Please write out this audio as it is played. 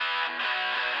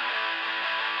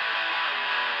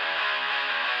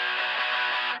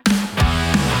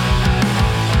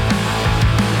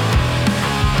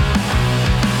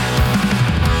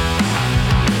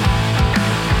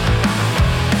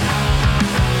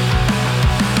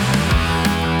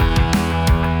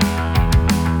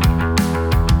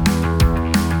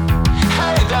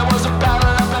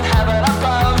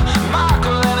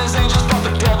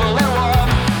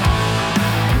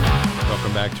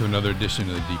edition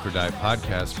of the Deeper Dive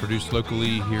podcast, produced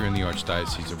locally here in the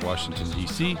Archdiocese of Washington,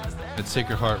 D.C. at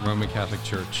Sacred Heart Roman Catholic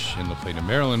Church in La Plata,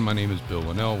 Maryland. My name is Bill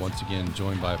Winnell, once again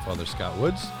joined by Father Scott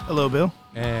Woods. Hello, Bill.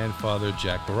 And Father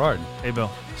Jack Berard. Hey, Bill.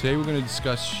 Today we're going to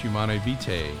discuss Humanae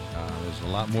Vitae. There's a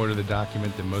lot more to the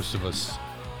document than most of us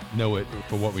know it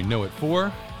for what we know it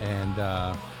for. And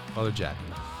Father Jack.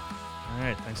 All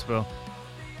right, thanks, Bill.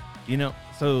 You know,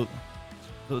 so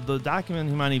the document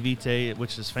Humanae Vitae,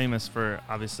 which is famous for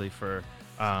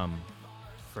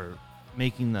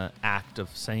making the act of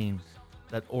saying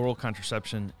that oral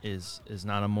contraception is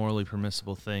not a morally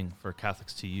permissible thing for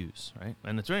Catholics to use, right?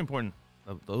 And it's very important.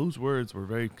 Those words were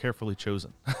very carefully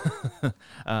chosen.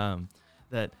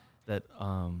 That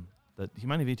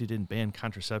Humanae Vitae didn't ban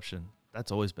contraception. That's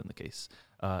always been the case.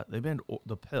 They banned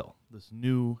the pill, this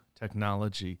new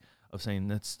technology of saying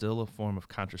that's still a form of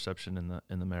contraception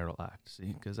in the marital act.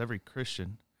 See, because every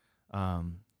Christian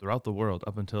throughout the world,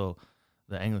 up until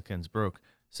the Anglicans broke,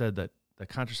 said that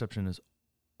contraception is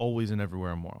always and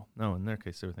everywhere immoral. No, in their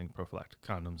case, they were thinking prophylactic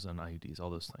condoms and IUDs, all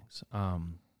those things.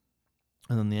 And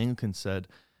then the Anglicans said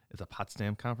at the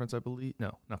Potsdam Conference, I believe.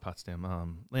 No, not Potsdam.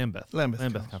 Lambeth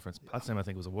Conference. Potsdam, I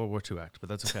think, was a World War II act, but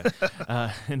that's okay.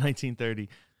 In 1930,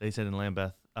 they said in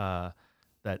Lambeth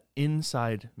that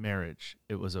inside marriage,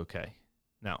 it was okay.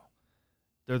 Now,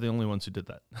 they're the only ones who did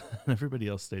that. Everybody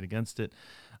else stayed against it.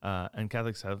 And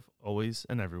Catholics have always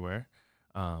and everywhere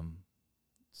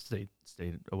stayed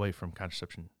away from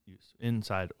contraception use,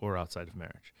 inside or outside of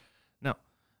marriage. Now,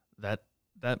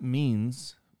 that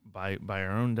means, by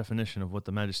our own definition of what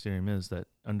the magisterium is, that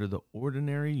under the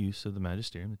ordinary use of the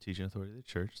magisterium, the teaching authority of the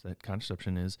church, that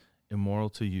contraception is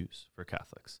immoral to use for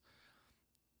Catholics.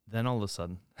 Then all of a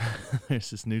sudden, there's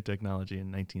this new technology in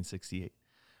 1968,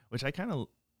 which I don't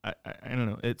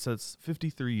know, it says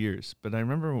 53 years, but I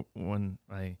remember when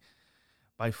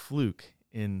by fluke,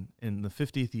 in the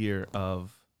 50th year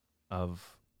of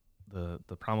the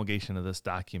promulgation of this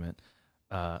document,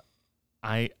 I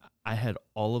had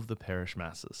all of the parish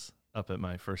masses up at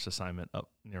my first assignment up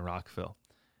near Rockville,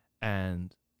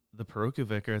 and the parochial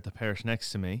vicar at the parish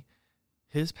next to me,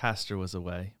 his pastor was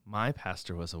away, my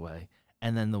pastor was away,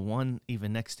 and then the one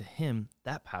even next to him,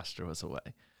 that pastor was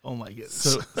away. Oh my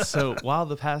goodness. So while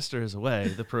the pastor is away,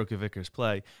 the parochial vicars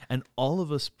play, and all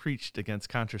of us preached against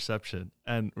contraception,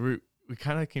 and we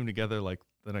kind of came together like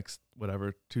the next,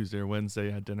 whatever, Tuesday or Wednesday,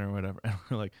 had dinner or whatever, and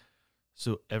we're like,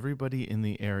 so everybody in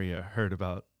the area heard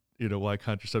about, why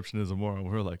contraception is immoral.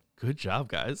 We're like, good job,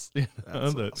 guys.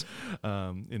 That's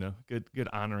awesome. Good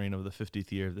honoring of the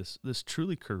 50th year of this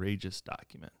truly courageous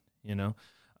document,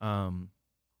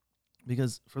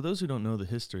 because for those who don't know the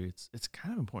history, it's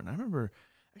kind of important. I remember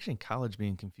actually in college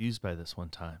being confused by this one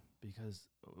time, because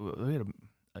we had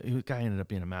a guy ended up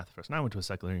being a math professor, and I went to a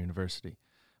secular university,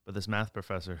 but this math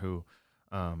professor who,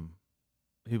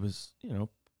 he was,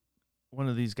 one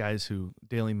of these guys who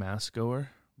daily mass goer,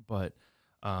 but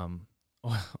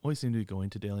always seemed to be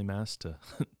going to daily mass to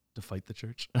fight the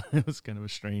church. It was kind of a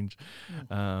strange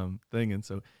thing, and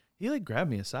so he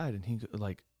grabbed me aside and he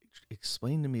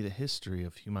explained to me the history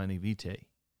of Humanae Vitae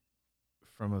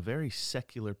from a very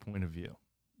secular point of view,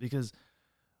 because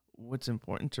what's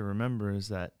important to remember is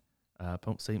that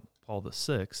Pope St. Paul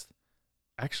VI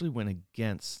actually went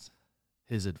against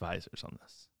his advisors on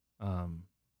this.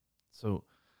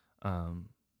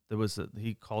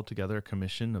 He called together a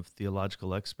commission of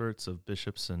theological experts, of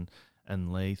bishops and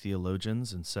lay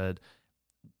theologians, and said,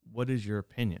 what is your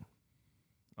opinion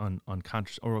on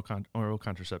oral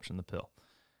contraception, the pill?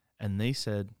 And they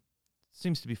said,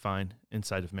 seems to be fine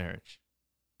inside of marriage.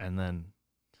 And then,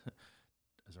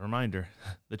 as a reminder,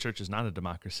 the church is not a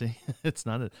democracy. It's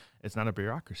not a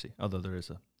bureaucracy, although there is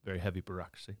a very heavy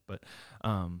bureaucracy. But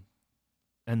and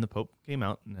the Pope came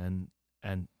out and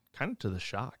kind of to the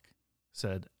shock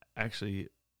said, actually,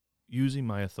 using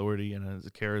my authority and as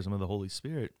a charism of the Holy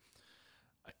Spirit,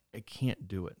 I can't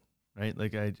do it, right?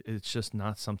 It's just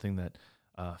not something that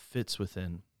fits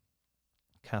within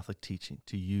Catholic teaching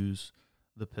to use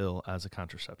the pill as a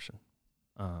contraception.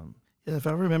 Yeah, if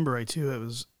I remember right too, it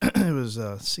was 60.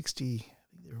 I think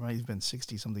there might have been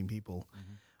 60 something people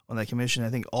on that commission. I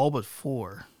think all but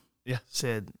 4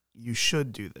 said you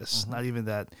should do this. Not even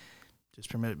that just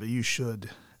permit it, but you should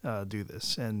do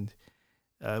this. And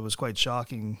it was quite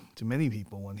shocking to many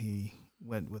people when he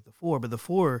went with the 4. But the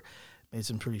 4 made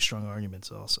some pretty strong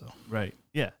arguments also. Right.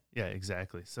 Yeah,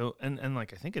 exactly. So, and I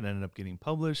think it ended up getting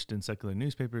published in secular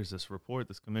newspapers, this report,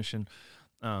 this commission.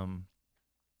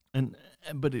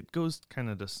 But it goes kind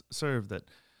of to serve that,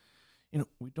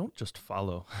 we don't just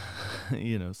follow,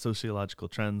 sociological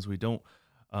trends. We don't,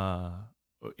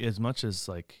 as much as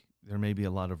there may be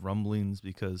a lot of rumblings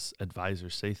because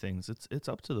advisors say things. It's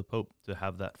up to the Pope to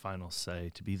have that final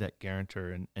say, to be that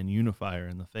guarantor and unifier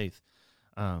in the faith,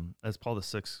 as Paul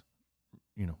VI,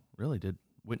 really did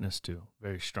witness to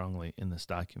very strongly in this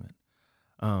document.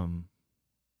 And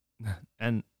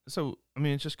so,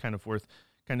 it's just kind of worth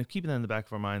kind of keeping that in the back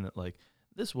of our mind that, like,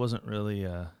 this wasn't really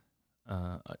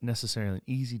necessarily an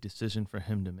easy decision for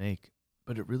him to make,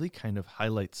 but it really kind of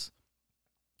highlights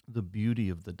the beauty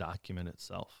of the document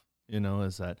itself,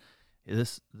 is that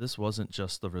this wasn't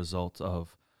just the result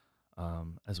of,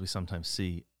 as we sometimes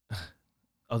see,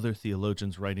 other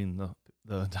theologians writing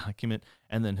the document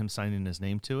and then him signing his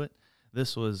name to it.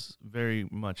 This was very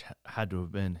much had to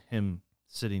have been him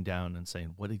sitting down and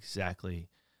saying, what exactly,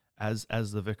 as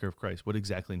the vicar of Christ, what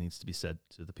exactly needs to be said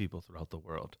to the people throughout the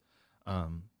world.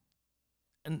 And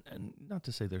not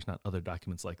to say there's not other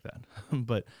documents like that,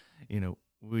 but,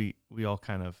 we all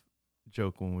kind of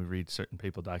joke when we read certain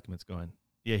papal documents going,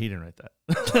 yeah, he didn't write that.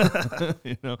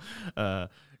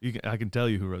 I can tell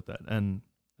you who wrote that. And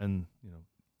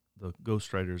the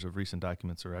ghostwriters of recent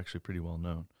documents are actually pretty well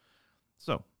known.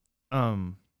 So now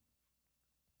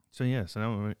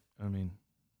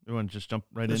we want to just jump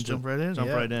right in. Jump right in.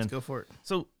 Let's go for it.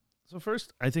 So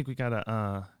first, I think we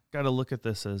gotta look at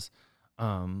this as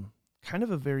kind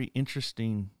of a very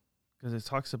interesting, because it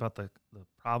talks about the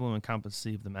problem and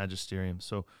competency of the magisterium.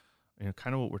 So,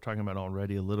 kind of what we're talking about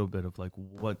already, a little bit of like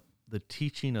what the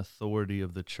teaching authority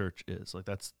of the church is. Like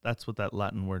that's what that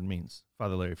Latin word means.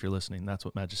 Father Larry, if you're listening, that's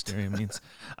what magisterium means.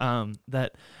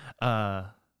 That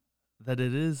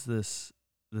it is this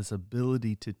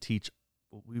ability to teach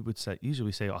what we would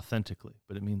usually say authentically,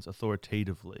 but it means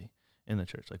authoritatively in the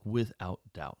church, like without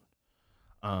doubt.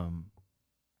 And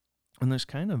there's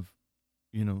kind of,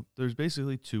 there's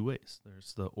basically two ways.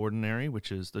 There's the ordinary,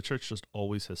 which is the church just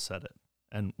always has said it,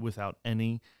 and without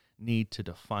any need to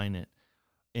define it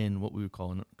in what we would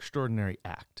call an extraordinary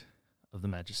act of the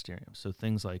magisterium. So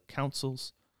things like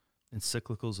councils,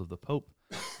 encyclicals of the Pope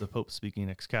speaking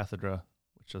ex cathedra,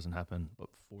 which doesn't happen but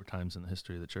 4 times in the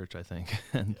history of the church, I think.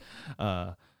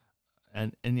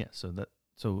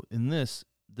 So in this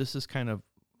is kind of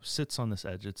sits on this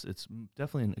edge. It's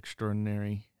definitely an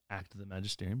extraordinary act of the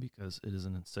magisterium because it is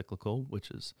an encyclical,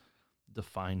 which is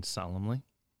defined solemnly,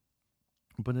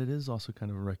 but it is also kind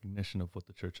of a recognition of what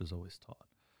the church has always taught.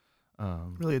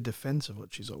 Really a defense of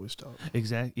what she's always taught.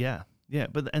 Exactly. Yeah.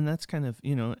 But that's kind of,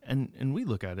 and we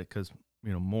look at it because,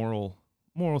 moral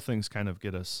things kind of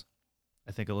get us,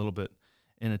 I think, a little bit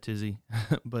in a tizzy,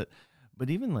 but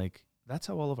even like, that's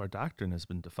how all of our doctrine has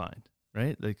been defined,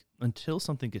 right? Like until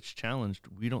something gets challenged,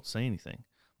 we don't say anything.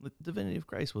 The divinity of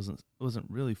Christ wasn't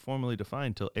really formally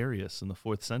defined till Arius in the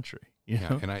 4th century.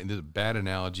 Yeah, and this is a bad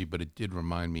analogy, but it did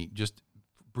remind me just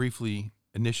briefly,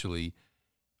 initially,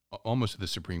 almost of the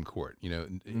Supreme Court.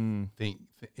 Think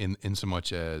in so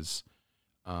much as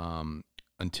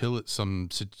until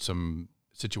some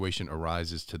situation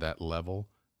arises to that level,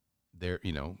 there,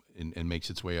 and makes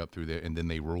its way up through there, and then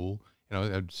they rule.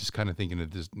 I'm just kind of thinking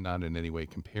of this, not in any way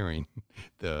comparing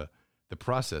the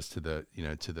process to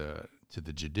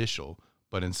the judicial,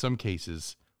 but in some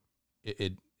cases,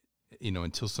 it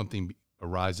until something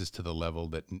arises to the level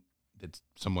that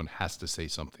someone has to say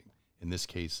something. In this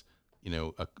case,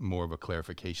 more of a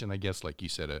clarification, I guess, like you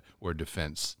said, or a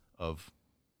defense of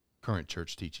current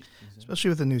church teaching. Especially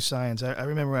with the new science. I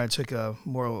remember when I took a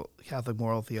Catholic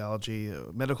moral theology,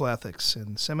 medical ethics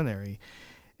in seminary,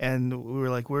 and we were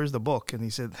like, where's the book? And he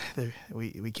said,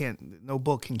 we can't, no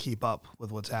book can keep up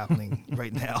with what's happening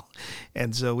right now.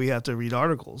 And so we have to read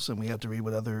articles and we have to read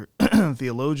what other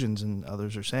theologians and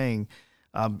others are saying.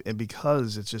 And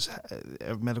because it's just,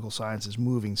 medical science is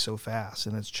moving so fast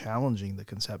and it's challenging the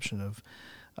conception of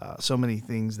so many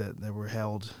things that were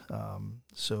held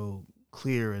so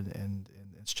clear and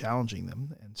it's challenging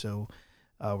them. And so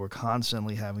we're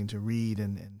constantly having to read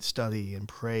and study and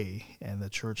pray, and the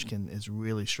church is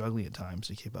really struggling at times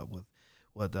to keep up with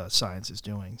what science is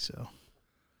doing. So,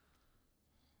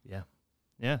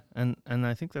 yeah, and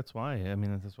I think that's why.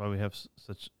 That's why we have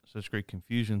such great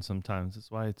confusion sometimes.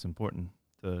 That's why it's important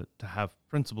to have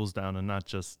principles down and not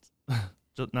just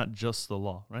the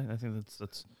law, right? I think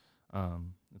that's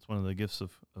one of the gifts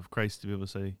of Christ to be able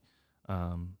to say,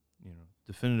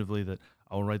 definitively that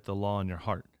I will write the law on your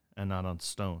heart and not on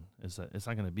stone. Is that it's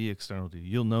not going to be external to you.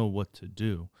 You'll know what to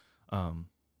do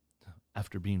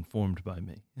after being formed by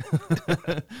me.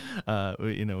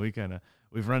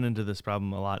 We've run into this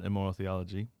problem a lot in moral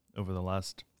theology over the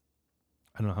last,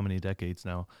 I don't know how many decades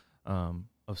now,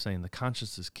 of saying the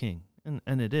conscience is king,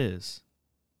 and it is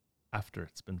after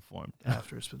it's been formed,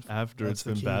 after it's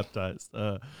been baptized,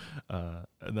 and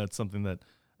that's something that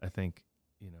I think,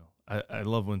 I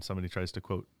love when somebody tries to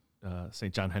quote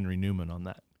St. John Henry Newman on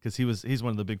that, because he's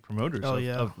one of the big promoters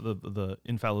of the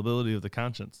infallibility of the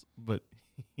conscience, but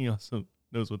he also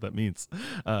knows what that means.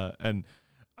 And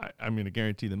I'm going to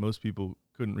guarantee that most people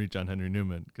couldn't read John Henry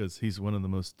Newman, because he's one of the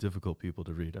most difficult people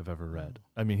to read I've ever read.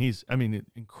 I mean, he's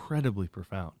incredibly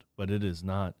profound, but it is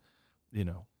not,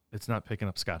 it's not picking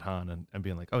up Scott Hahn and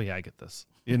being like, oh yeah, I get this.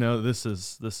 This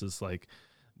is like,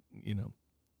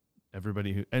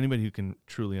 anybody who can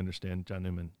truly understand John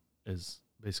Newman is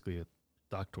basically a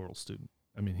doctoral student.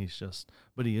 I mean, he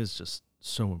is just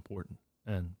so important,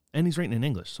 and he's written in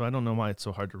English, so I don't know why it's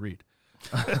so hard to read.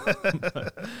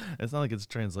 It's not like it's a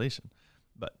translation,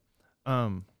 but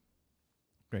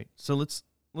great. So let's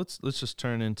just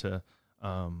turn into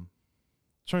some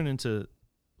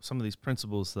of these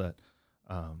principles that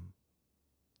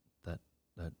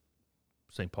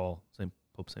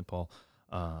Pope St. Paul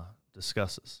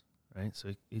discusses. Right.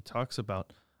 So he talks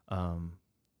about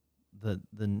the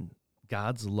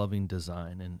God's loving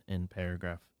design in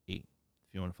paragraph 8, if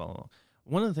you want to follow along.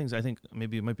 One of the things I think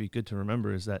maybe it might be good to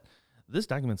remember is that this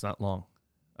document's not long.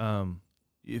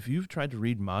 If you've tried to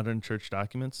read modern church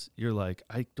documents, you're like,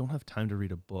 I don't have time to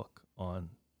read a book on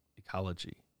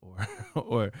ecology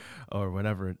or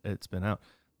whatever it's been out.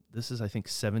 This is, I think,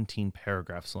 17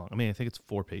 paragraphs long. I mean, I think it's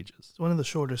 4 pages. It's one of the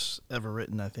shortest ever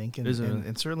written, I think, and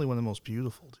certainly one of the most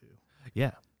beautiful too.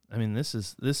 Yeah, I mean, this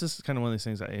is kind of one of these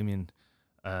things.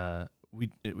 We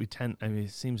tend. I mean,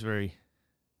 it seems very.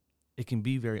 It can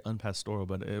be very unpastoral,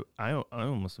 but I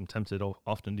almost am tempted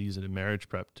often to use it in marriage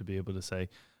prep to be able to say,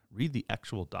 read the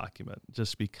actual document,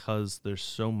 just because there's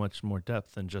so much more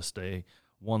depth than just a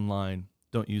one line.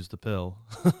 Don't use the pill.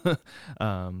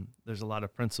 There's a lot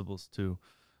of principles to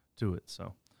it.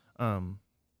 So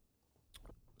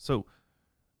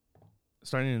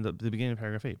starting in the beginning of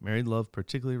paragraph 8, married love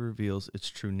particularly reveals its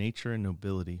true nature and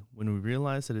nobility when we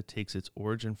realize that it takes its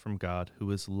origin from God,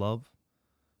 who is love,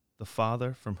 the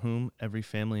Father, from whom every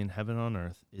family in heaven and on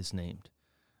earth is named.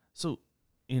 So,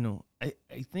 I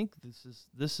think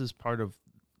this is part of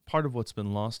what's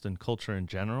been lost in culture in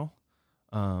general,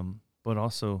 but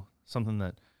also something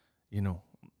that, a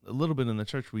little bit in the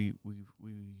church we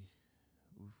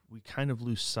kind of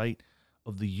lose sight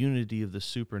of the unity of the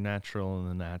supernatural and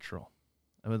the natural.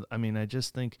 I mean, I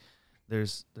just think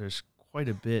there's quite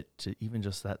a bit to even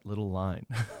just that little line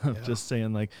of just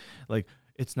saying like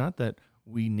it's not that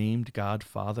we named God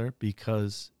Father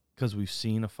because we've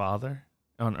seen a father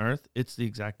on earth. It's the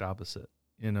exact opposite.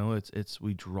 It's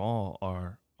we draw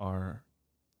our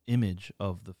image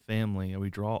of the family, and we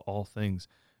draw all things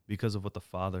because of what the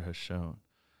Father has shown.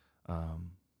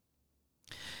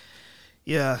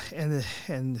 Yeah, and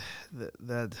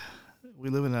that we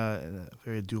live in a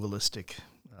very dualistic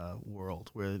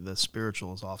world where the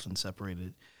spiritual is often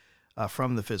separated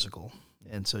from the physical,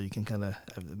 and so you can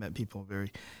I've met people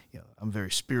I'm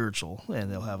very spiritual,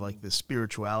 and they'll have like this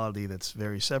spirituality that's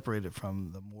very separated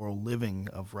from the moral living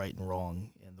of right and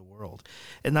wrong in the world,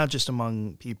 and not just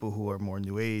among people who are more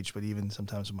New Age, but even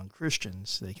sometimes among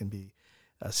Christians, they can be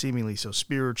seemingly so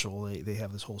spiritual. They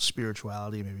have this whole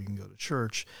spirituality. Maybe you can go to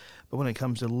church, but when it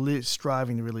comes to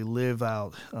striving to really live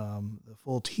out the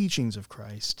full teachings of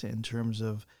Christ in terms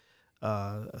of,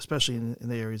 especially in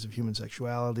the areas of human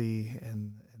sexuality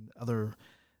and other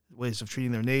ways of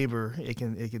treating their neighbor, it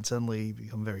can suddenly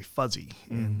become very fuzzy.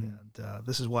 Mm-hmm. And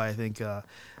this is why I think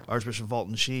Archbishop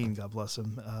Fulton Sheen, God bless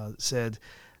him, said,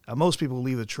 most people who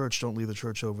leave the church don't leave the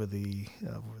church over the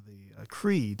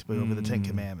creed, but over the Ten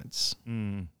Commandments.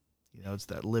 Mm. It's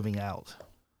that living out.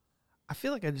 I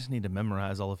feel like I just need to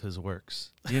memorize all of his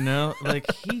works. Like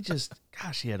he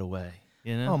had a way.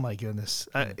 Oh my goodness!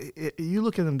 You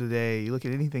look at him today. You look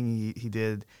at anything he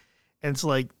did, and it's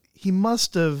like he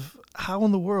must have. How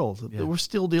in the world we're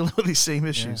still dealing with these same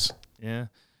issues? Yeah.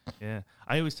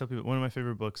 I always tell people one of my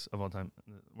favorite books of all time.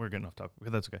 We're getting off topic,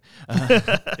 but that's okay.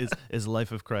 is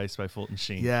Life of Christ by Fulton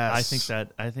Sheen. Yes,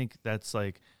 I think that's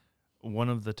like one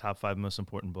of the top 5 most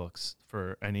important books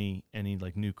for any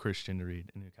like new Christian to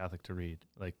read, a new Catholic to read.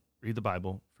 Like read the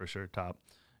Bible for sure, top.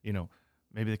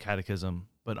 Maybe the Catechism,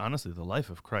 but honestly, the Life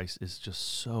of Christ is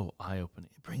just so eye-opening.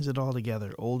 It brings it all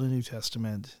together: Old and New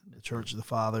Testament, the Church of the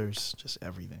Fathers, just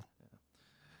everything. Yeah.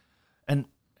 And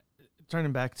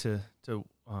turning back to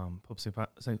Pope St.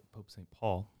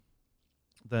 Paul,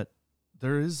 that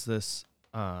there is this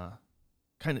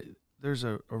there's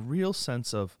a real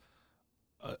sense of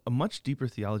a much deeper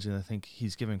theology than I think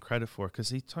he's given credit for, because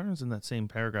he turns in that same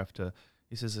paragraph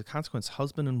he says, the consequence,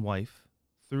 husband and wife,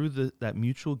 through that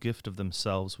mutual gift of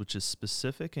themselves, which is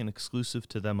specific and exclusive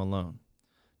to them alone,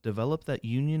 develop that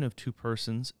union of 2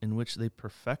 persons in which they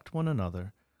perfect one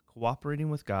another, cooperating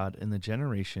with God in the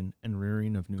generation and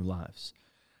rearing of new lives.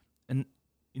 And,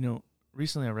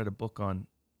 recently I read a book on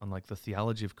like the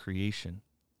theology of creation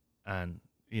and,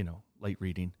 light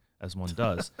reading as one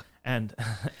does. and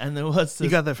there was this, You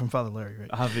got that from Father Larry, right?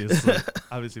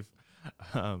 Obviously.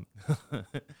 I'm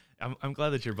glad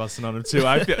that you're busting on him too.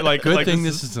 I feel like good thing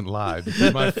this isn't live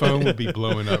because my phone would be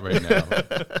blowing up right now.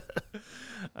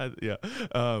 Yeah.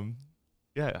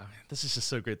 This is just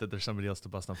so great that there's somebody else to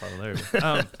bust on Father Larry.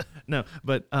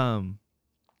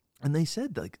 And they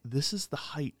said like this is the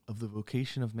height of the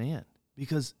vocation of man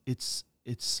because it's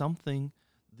something,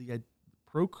 the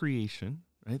procreation,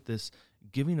 right? This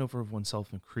giving over of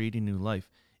oneself and creating new life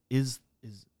is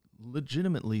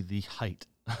legitimately the height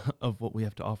of what we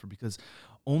have to offer because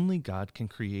only God can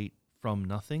create from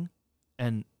nothing,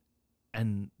 and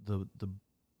the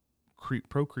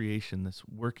procreation that's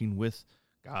working with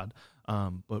God,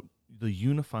 but the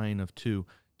unifying of two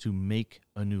to make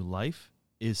a new life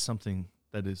is something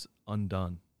that is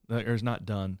undone, or is not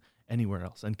done anywhere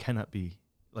else, and cannot be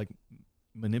like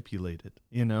manipulated,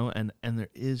 and there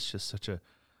is just such a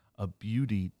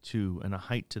beauty to and a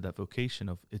height to that vocation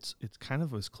of it's kind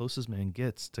of as close as man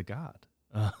gets to God,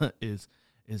 is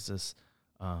this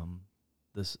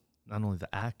this not only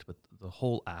the act but the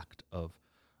whole act of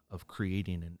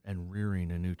creating and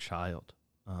rearing a new child,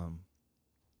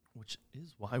 which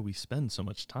is why we spend so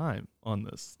much time on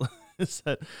this. is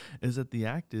that the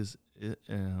act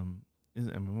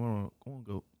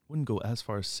wouldn't go as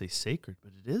far as to say sacred,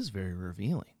 but it is very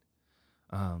revealing.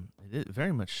 It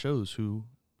very much shows who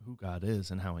God is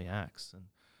and how He acts, and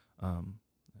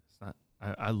it's not.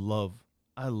 I love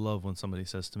when somebody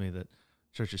says to me that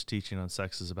church's teaching on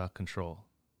sex is about control.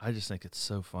 I just think it's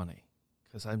so funny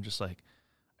because I'm just like,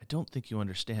 I don't think you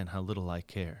understand how little I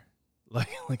care. Like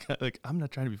I'm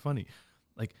not trying to be funny.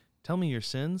 Like, tell me your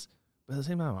sins, but at the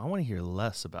same time, I want to hear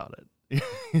less about it.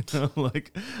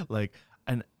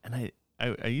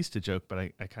 I used to joke, but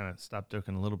I kind of stopped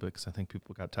joking a little bit because I think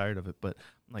people got tired of it. But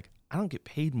like, I don't get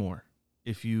paid more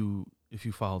if you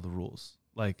follow the rules.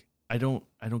 Like, I don't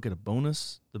get a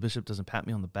bonus. The bishop doesn't pat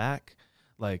me on the back.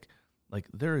 Like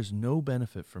there is no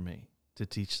benefit for me to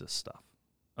teach this stuff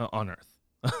on earth.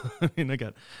 I mean, I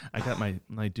got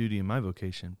my duty and my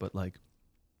vocation, but like,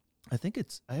 I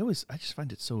just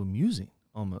find it so amusing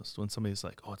almost when somebody's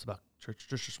like, oh, it's about church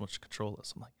just wants to control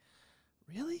us. I'm like,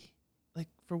 really? Like,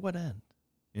 for what end?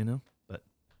 But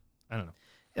I don't know.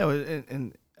 Yeah,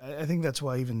 and I think that's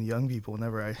why even the young people,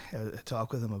 whenever I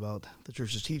talk with them about the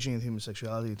church's teaching of human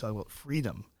sexuality, and talk about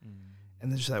freedom,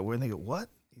 and they're just that word, and they go, what?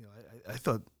 I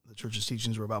thought the church's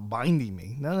teachings were about binding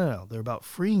me. No. They're about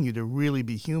freeing you to really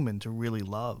be human, to really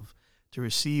love, to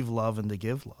receive love and to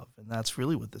give love. And that's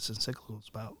really what this encyclical is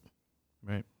about.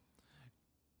 Right.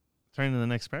 Turning to the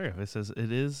next paragraph, it says,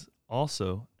 it is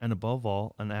also, and above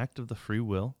all, an act of the free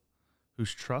will,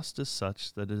 whose trust is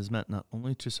such that it is meant not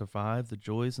only to survive the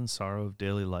joys and sorrow of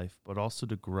daily life, but also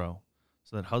to grow,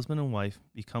 so that husband and wife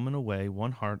become in a way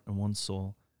one heart and one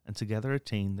soul, and together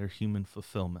attain their human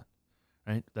fulfillment.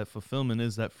 Right? That fulfillment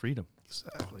is that freedom.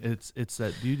 Exactly. It's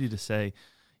that beauty to say,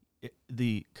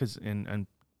 because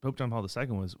Pope John Paul II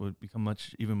would become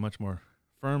much more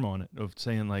firm on it, of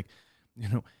saying like,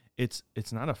 it's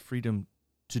not a freedom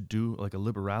to do, like a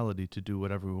liberality to do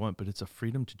whatever we want, but it's a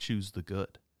freedom to choose the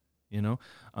good.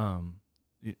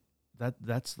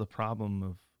 That's the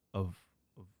problem of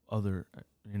other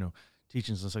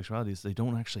teachings on sexuality, is they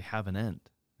don't actually have an end.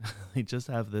 They just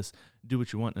have this, do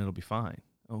what you want and it'll be fine.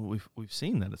 Oh, we've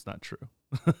seen that it's not true.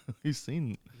 We've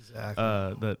seen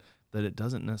exactly that it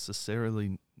doesn't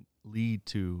necessarily lead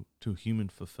to human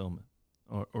fulfillment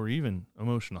or even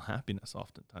emotional happiness.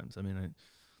 Oftentimes, I mean,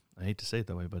 I hate to say it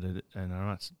that way, but and I'm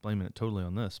not blaming it totally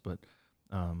on this, but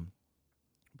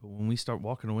when we start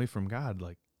walking away from God,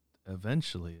 like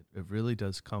eventually it really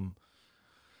does come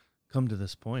to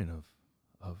this point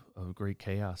of great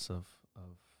chaos, of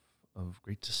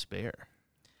great despair.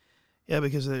 Yeah,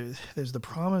 because there's the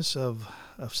promise of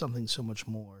something so much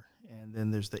more, and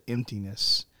then there's the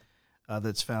emptiness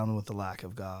that's found with the lack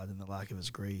of God and the lack of His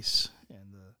grace,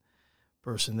 and the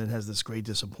person that has this great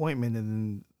disappointment,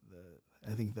 and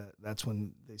I think that's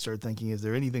when they start thinking, is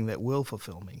there anything that will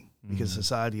fulfill me? Because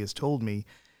society has told me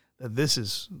that this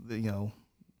is,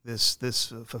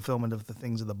 this fulfillment of the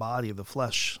things of the body, of the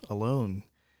flesh alone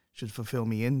should fulfill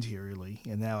me interiorly,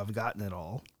 and now I've gotten it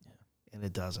all. And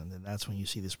it doesn't, and that's when you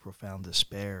see this profound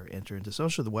despair enter into,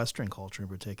 especially the Western culture in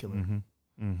particular.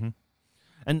 Because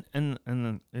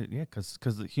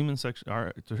the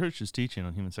the church's teaching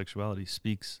on human sexuality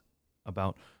speaks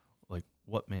about like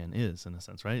what man is, in a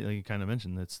sense, right? Like you kind of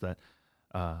mentioned, it's that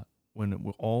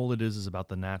when all it is about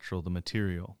the natural, the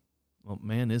material, well,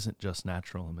 man isn't just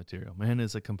natural and material. Man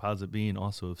is a composite being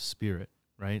also of spirit,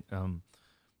 right?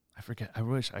 I forget. I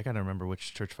gotta remember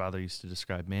which church father used to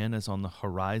describe man as on the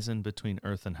horizon between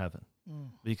earth and heaven,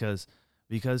 because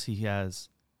he has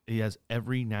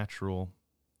every natural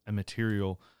and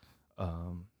material,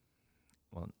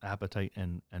 appetite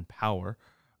and power,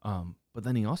 but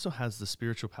then he also has the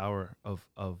spiritual power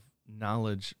of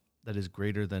knowledge that is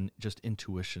greater than just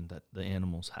intuition that the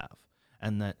animals have,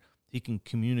 and that he can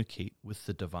communicate with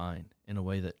the divine in a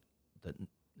way that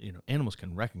animals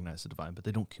can recognize the divine, but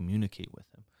they don't communicate with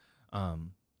him.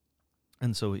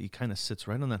 And so he kind of sits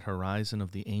right on that horizon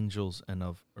of the angels and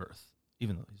of earth,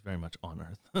 even though he's very much on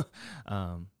earth.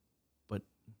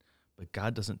 But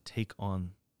God doesn't take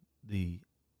on the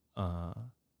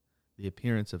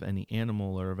appearance of any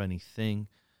animal or of anything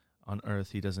on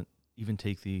earth. He doesn't even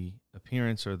take the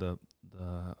appearance or the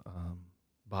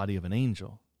body of an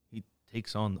angel. He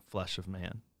takes on the flesh of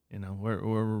man.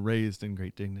 We're raised in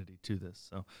great dignity to this.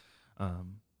 So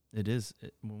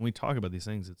when we talk about these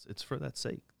things, it's for that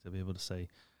sake, to be able to say,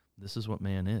 this is what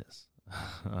man is.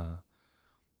 The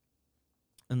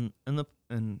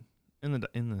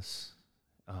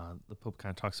Pope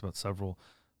kind of talks about several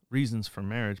reasons for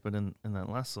marriage, but in that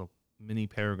last little mini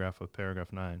paragraph of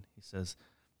paragraph 9, he says,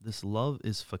 this love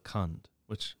is fecund,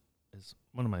 which is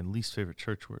one of my least favorite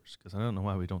church words, because I don't know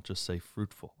why we don't just say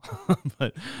fruitful.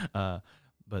 but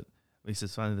he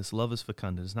says, finally, this love is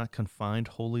fecund. It is not confined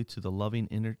wholly to the loving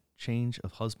interchange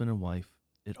of husband and wife.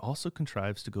 It also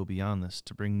contrives to go beyond this,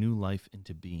 to bring new life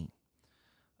into being.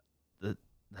 That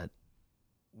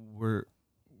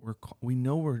we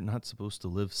know we're not supposed to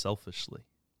live selfishly,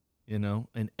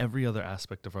 in every other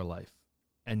aspect of our life.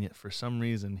 And yet for some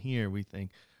reason here we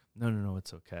think, no,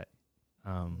 it's okay.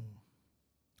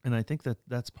 And I think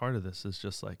that's part of this, is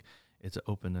just like, it's an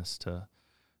openness to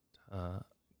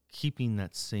keeping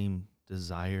that same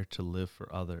desire to live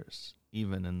for others,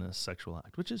 even in the sexual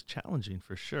act, which is challenging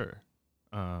for sure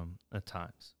at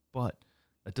times. But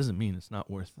that doesn't mean it's not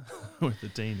worth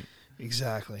attaining.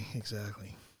 Exactly. Yeah,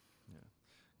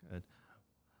 good.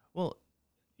 Well,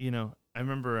 I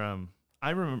remember.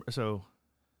 So,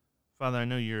 Father, I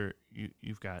know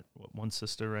you've got one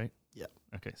sister, right? Yeah.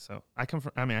 Okay, so I come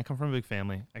from a big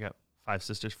family. I got 5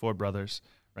 sisters, 4 brothers,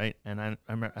 right? And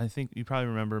I think you probably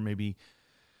remember maybe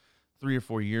 3 or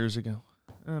 4 years ago,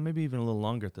 maybe even a little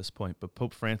longer at this point, but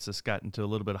Pope Francis got into a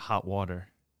little bit of hot water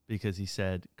because he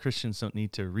said Christians don't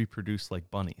need to reproduce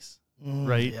like bunnies,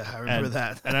 right? Yeah, I remember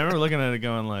that. And I remember looking at it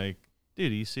going like,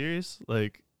 dude, are you serious?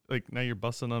 Like now you're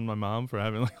busting on my mom for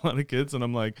having like a lot of kids, and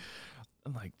I'm like,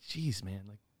 geez, man,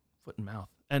 like foot and mouth.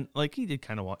 And like he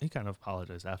kind of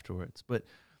apologized afterwards, but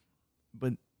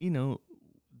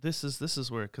this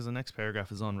is where, because the next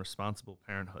paragraph is on responsible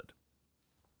parenthood,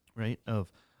 right? Of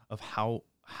how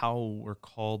we're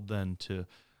called then to,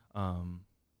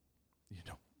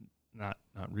 not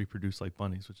reproduce like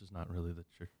bunnies, which is not really the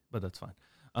truth, but that's fine.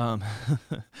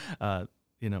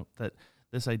 That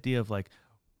this idea of like,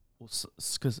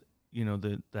 because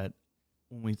that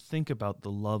when we think about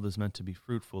the love is meant to be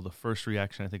fruitful, the first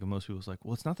reaction I think of most people is like,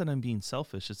 well, it's not that I'm being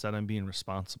selfish, it's that I'm being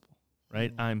responsible,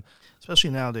 right? Especially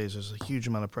nowadays, there's a huge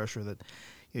amount of pressure that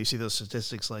you see those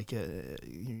statistics like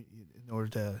in order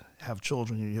to have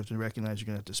children, you have to recognize you're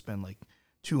going to have to spend like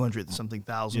 $200-something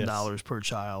thousand per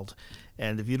child,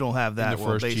 and if you don't have that,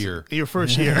 your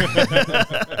first year,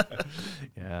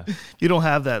 yeah, if you don't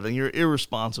have that, then you're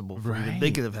irresponsible for right. even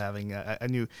thinking of having. I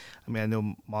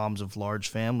know moms of large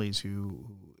families who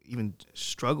even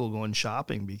struggle going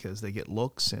shopping because they get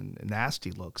looks and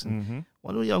nasty looks. And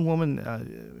one young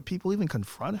woman, people even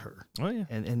confront her,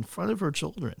 and in front of her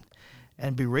children,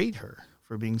 and berate her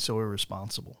for being so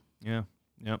irresponsible. Yeah,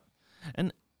 yep,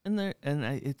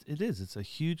 it's a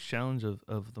huge challenge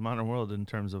of the modern world in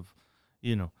terms of,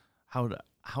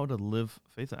 how to live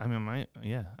faith. I've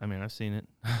seen it.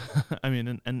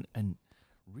 and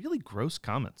really gross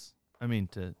comments.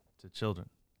 To children.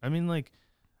 I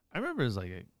remember as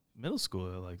like a middle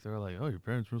schooler, like they're like, "Oh, your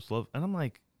parents must love," and I'm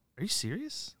like, "Are you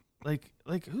serious? Like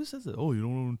who says that? Oh, you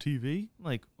don't own TV?"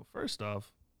 Like, well, first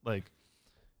off, like,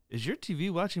 is your TV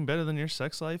watching better than your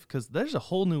sex life? Because there's a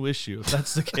whole new issue if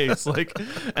that's the case. Like,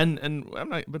 and I'm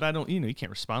not, but I don't, you can't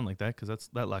respond like that because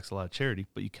that lacks a lot of charity.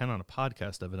 But you can on a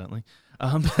podcast, evidently.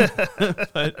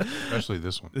 But especially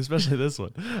this one.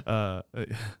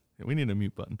 We need a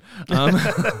mute button.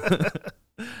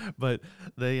 But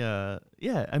they, I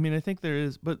think there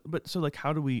is, but so like,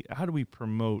 how do we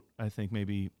promote? I think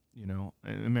maybe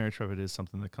marriage prep is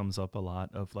something that comes up a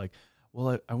lot of like,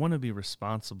 well, I want to be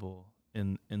responsible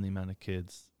in the amount of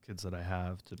kids that I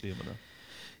have to be able to.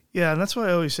 Yeah, and that's why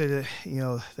I always say that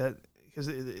that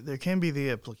because there can be the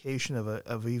application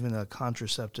of even a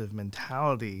contraceptive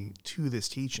mentality to this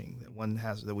teaching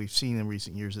that we've seen in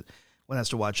recent years that one has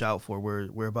to watch out for,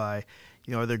 whereby,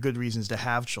 are there good reasons to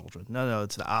have children? No,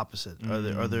 it's the opposite.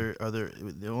 Mm. Are there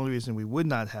the only reason we would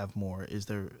not have more is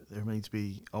there needs to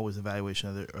be always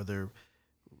evaluation. Are there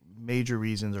major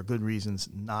reasons or good reasons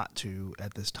not to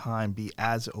at this time be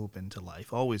as open to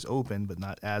life? Always open, but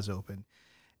not as open.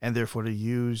 And therefore to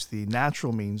use the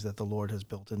natural means that the Lord has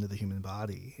built into the human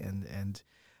body. And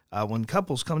when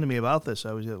couples come to me about this,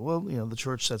 I always say, well, the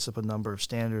church sets up a number of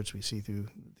standards we see through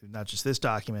not just this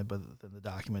document, but the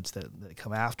documents that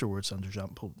come afterwards under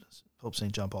Pope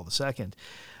St. John Paul II.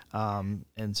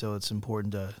 And so it's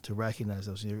important to recognize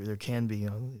those. There can be,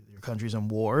 your country's in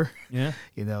war. Yeah.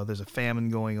 There's a famine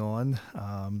going on.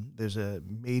 There's a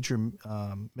major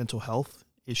mental health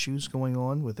issues going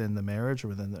on within the marriage or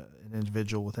within an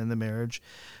individual within the marriage,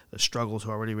 the struggle to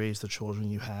already raise the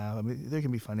children you have. I mean, there can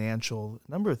be financial,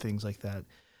 a number of things like that.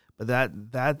 But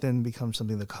that then becomes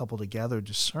something the couple together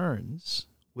discerns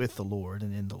with the Lord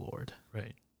and in the Lord.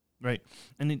 Right.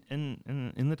 And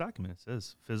in the document it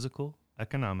says physical,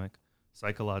 economic,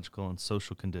 psychological, and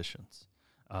social conditions.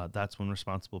 That's when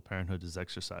responsible parenthood is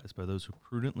exercised by those who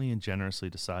prudently and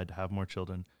generously decide to have more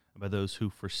children, and by those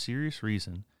who, for serious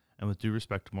reason and with due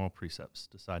respect to moral precepts,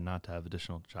 decide not to have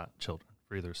additional children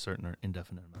for either a certain or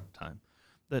indefinite amount of time.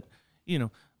 That,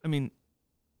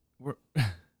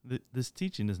 this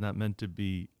teaching is not meant to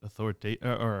be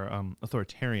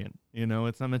authoritarian.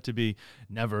 It's not meant to be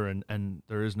never and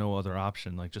there is no other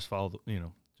option. Like just follow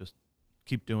just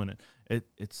keep doing it.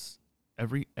 It's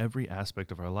every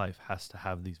aspect of our life has to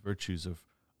have these virtues of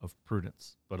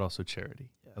prudence, but also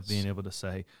charity, yes. Of being able to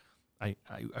say, I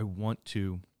want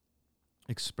to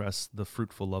express the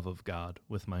fruitful love of God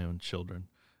with my own children,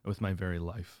 with my very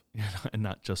life, and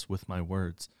not just with my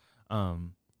words.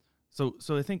 So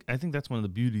I think that's one of the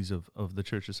beauties of the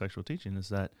Church's sexual teaching is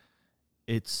that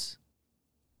it's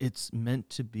meant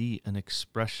to be an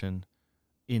expression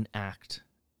in act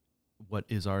what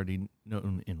is already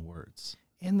known in words.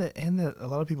 And that a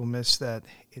lot of people miss that.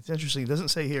 It's interesting. It doesn't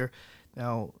say here,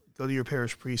 now go to your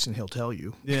parish priest and he'll tell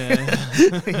you. Yeah.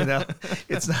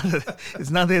 It's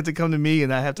not they have to come to me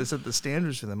and I have to set the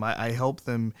standards for them. I help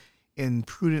them in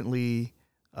prudently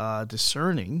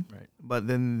discerning, right. But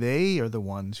then they are the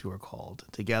ones who are called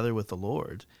together with the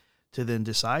Lord to then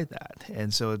decide that.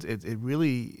 And so it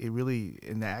really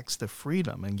enacts the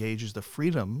freedom, engages the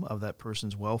freedom of that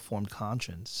person's well-formed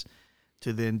conscience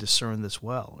to then discern this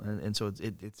well. And so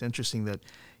it's interesting that,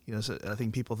 so I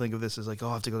think people think of this as like,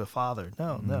 I have to go to Father.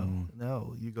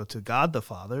 No. You go to God the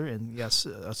Father, and yes,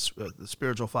 the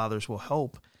spiritual fathers will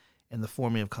help in the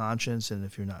forming of conscience and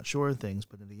if you're not sure of things.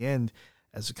 But in the end,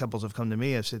 as the couples have come to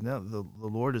me, I've said, no, the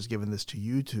Lord has given this to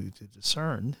you to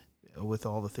discern with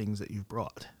all the things that you've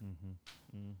brought. Mm-hmm.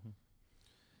 Mm-hmm.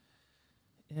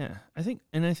 Yeah, I think,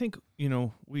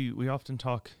 we often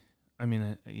talk,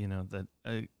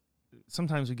 that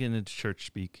sometimes we get into church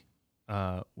speak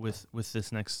with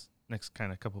this next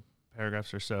kind of couple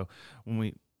paragraphs or so when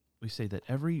we say that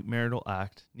every marital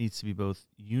act needs to be both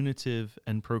unitive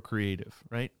and procreative,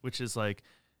 right? Which is like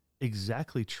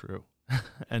exactly true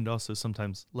and also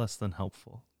sometimes less than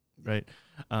helpful, right?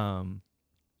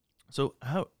 So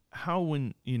how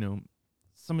when,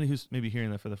 somebody who's maybe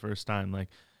hearing that for the first time, like,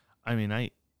 I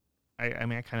kind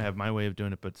of have my way of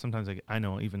doing it, but sometimes I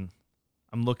know even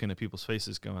I'm looking at people's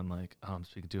faces going like, oh, I'm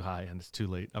speaking too high and it's too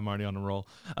late. I'm already on a roll.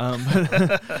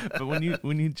 But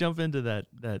when you jump into that,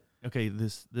 okay,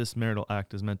 this marital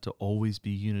act is meant to always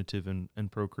be unitive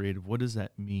and procreative. What does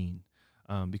that mean?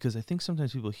 Because I think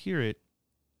sometimes people hear it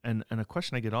and a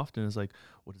question I get often is like,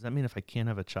 well, does that mean if I can't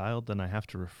have a child, then I have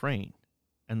to refrain?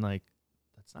 And like,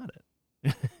 that's not it.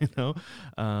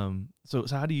 So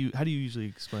how do you usually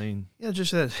explain? Yeah,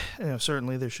 just that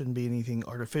certainly there shouldn't be anything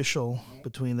artificial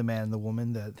between the man and the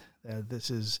woman. That this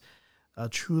is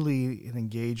truly an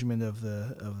engagement of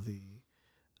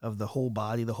the whole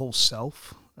body, the whole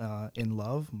self, in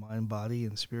love, mind, body,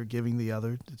 and spirit, giving the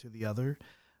other to the other,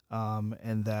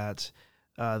 and that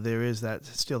there is that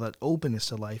still that openness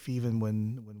to life, even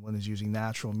when one is using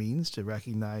natural means, to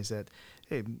recognize that,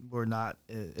 hey, we're not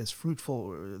as fruitful,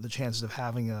 or the chances of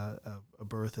having a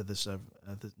birth at this,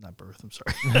 not birth, I'm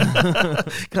sorry,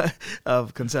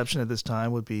 of conception at this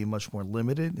time would be much more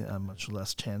limited, much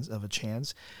less chance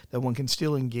that one can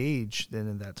still engage then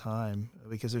in that time,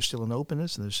 because there's still an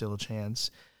openness and there's still a chance,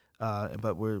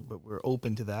 but we're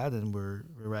open to that, and we're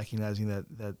recognizing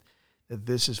that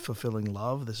this is fulfilling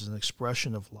love. This is an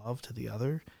expression of love to the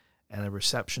other and a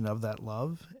reception of that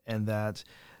love, and that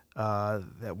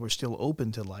that we're still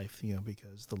open to life,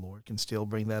 because the Lord can still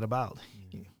bring that about.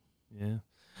 Yeah.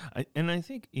 I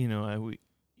think, I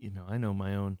know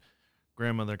my own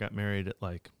grandmother got married at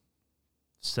like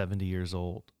 70 years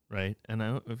old, right?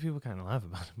 And people kind of laugh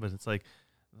about it, but it's like,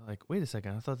 wait a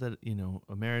second, I thought that,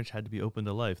 a marriage had to be open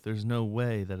to life. There's no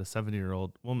way that a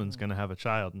 70-year-old woman's going to have a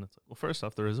child. And it's like, well, first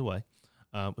off, there is a way.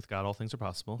 With God, all things are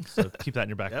possible. So keep that in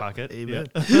your back pocket. Amen.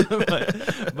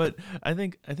 Yeah. but I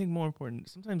think more important,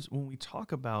 sometimes when we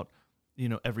talk about,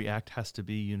 every act has to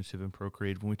be unitive and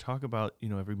procreative, when we talk about,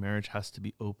 every marriage has to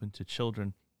be open to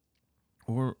children,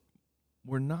 we're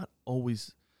not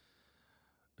always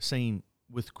saying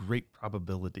with great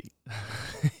probability,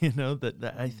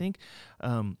 that I think,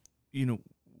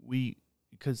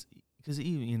 because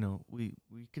even, we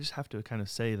just have to kind of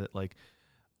say that, like,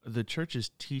 the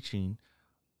church's teaching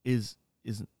is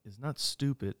not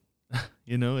stupid.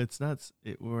 It's not,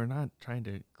 we're not trying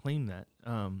to claim that,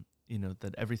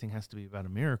 that everything has to be about a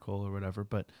miracle or whatever,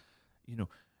 but,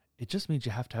 it just means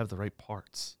you have to have the right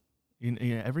parts.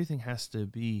 Everything has to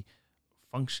be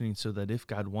functioning so that if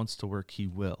God wants to work, he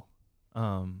will.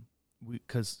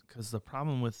 Because the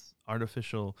problem with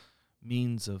artificial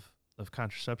means of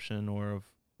contraception or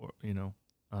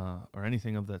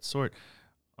anything of that sort,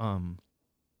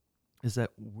 is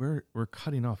that we're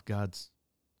cutting off God's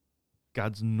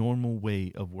normal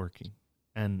way of working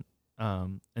and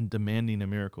demanding a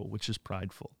miracle, which is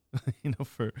prideful,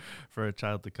 for a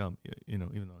child to come, even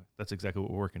though that's exactly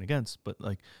what we're working against. But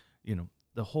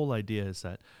the whole idea is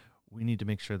that we need to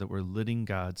make sure that we're letting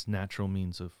God's natural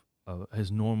means of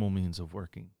his normal means of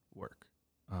work.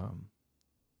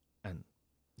 And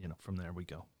from there we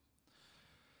go.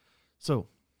 So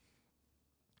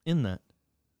in that,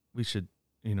 we should,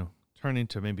 turn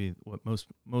into maybe what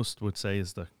most would say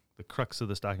is the crux of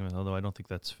this document, although I don't think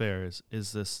that's fair,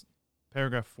 is this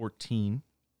paragraph 14,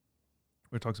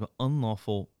 where it talks about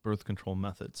unlawful birth control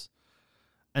methods.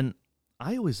 And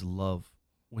I always love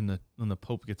when the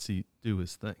Pope gets to do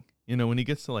his thing. When he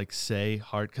gets to like say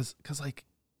hard, because like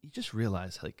you just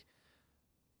realize like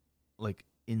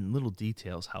in little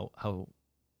details how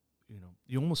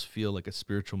you almost feel like a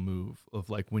spiritual move of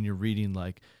like when you're reading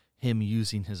like him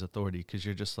using his authority, because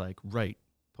you're just like, right,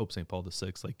 Pope St. Paul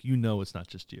VI, like, it's not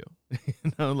just you.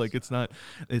 Like it's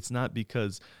not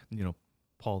because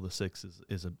Paul VI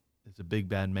is a big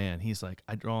bad man. He's like,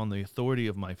 I draw on the authority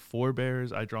of my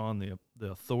forebears. I draw on the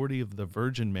authority of the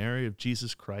Virgin Mary, of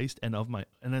Jesus Christ, and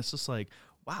it's just like,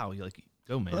 wow, you're like,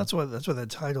 go, man. Well, that's why that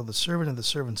title, the servant of the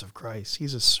servants of Christ.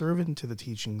 He's a servant to the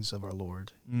teachings of our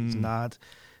Lord. He's not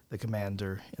the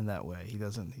commander in that way. He's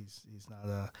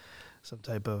not some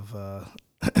type of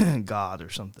God or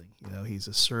something. He's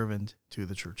a servant to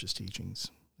the church's teachings.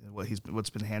 What's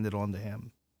been handed on to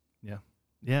him. Yeah.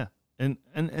 And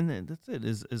that's it,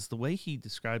 is the way he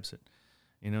describes it.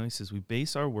 He says, we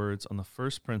base our words on the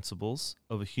first principles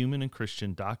of a human and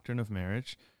Christian doctrine of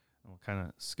marriage. And we'll kind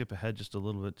of skip ahead just a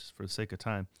little bit just for the sake of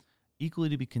time. Equally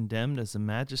to be condemned as the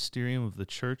magisterium of the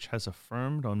church has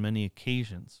affirmed on many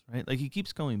occasions, right? Like he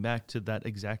keeps going back to that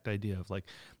exact idea of like,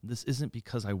 this isn't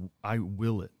because I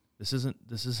will it. This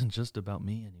isn't just about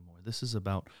me anymore. This is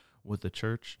about what the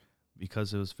church,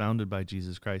 because it was founded by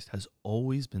Jesus Christ, has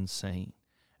always been saying.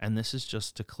 And this is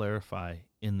just to clarify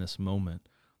in this moment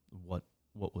what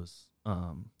was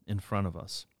in front of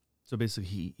us. So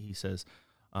basically he says,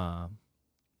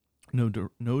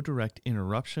 no direct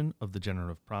interruption of the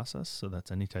generative process. So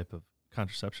that's any type of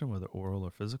contraception, whether oral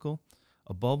or physical.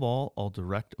 Above all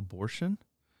direct abortion,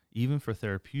 even for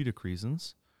therapeutic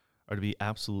reasons, are to be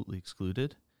absolutely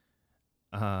excluded.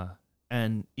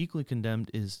 And equally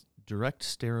condemned is direct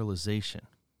sterilization,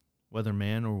 whether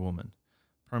man or woman,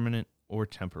 permanent or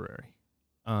temporary.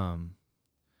 And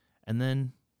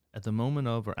then at the moment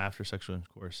of or after sexual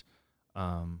intercourse,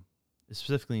 is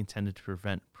specifically intended to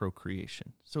prevent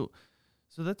procreation. So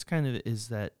that's kind of is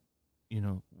that,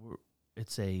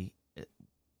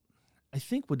 I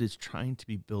think what is trying to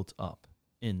be built up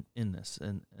in this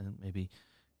and maybe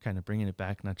kind of bringing it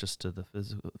back, not just to the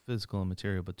physical and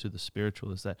material, but to the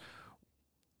spiritual, is that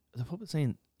the Pope is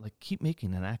saying, like, keep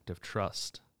making an act of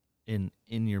trust in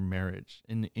your marriage,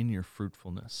 in your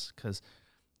fruitfulness. Because,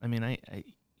 I mean, I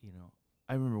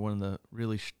remember one of the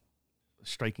really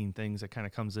striking things that kind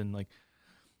of comes in, like,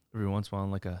 every once in a while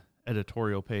on, like, a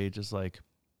editorial page is, like,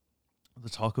 the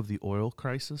talk of the oil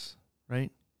crisis,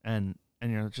 right? And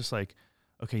you're just like,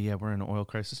 okay, yeah, we're in an oil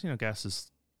crisis. Gas is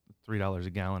 $3 a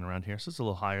gallon around here, so it's a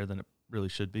little higher than really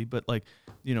should be. But like,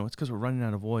 it's because we're running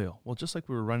out of oil. Well, just like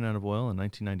we were running out of oil in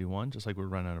 1991, just like we were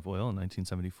running out of oil in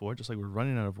 1974, just like we were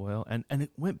running out of oil, and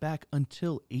it went back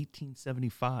until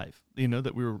 1875.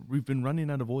 That we've been running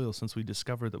out of oil since we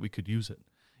discovered that we could use it.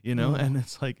 And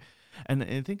it's like, and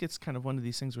I think it's kind of one of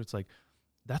these things where it's like,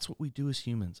 that's what we do as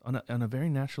humans. On a very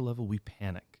natural level, we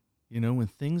panic. When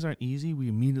things aren't easy, we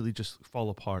immediately just fall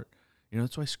apart.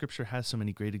 That's why Scripture has so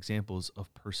many great examples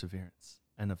of perseverance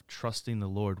and of trusting the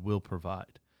Lord will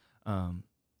provide. And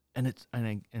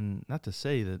not to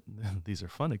say that these are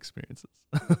fun experiences,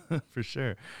 for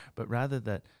sure, but rather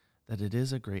that it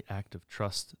is a great act of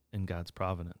trust in God's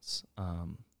providence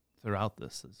throughout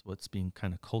this is what's being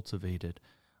kind of cultivated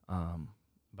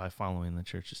by following the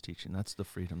church's teaching. That's the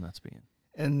freedom that's being.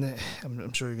 And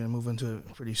I'm sure you're going to move into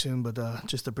it pretty soon, but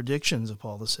just the predictions of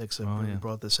Paul VI have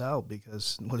brought this out,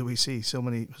 because what do we see? So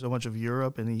much of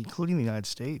Europe, and including the United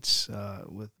States,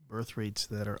 with birth rates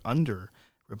that are under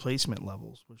replacement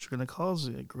levels, which are going to cause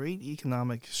a great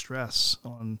economic stress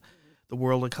on the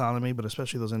world economy, but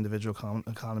especially those individual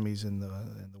economies in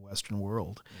the Western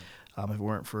world. If it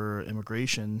weren't for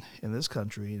immigration in this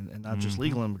country, and not just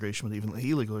legal immigration, but even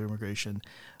illegal immigration,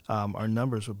 our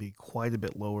numbers would be quite a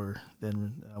bit lower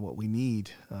than what we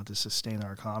need to sustain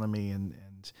our economy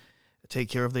and take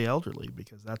care of the elderly,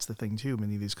 because that's the thing too.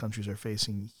 Many of these countries are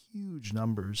facing huge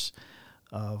numbers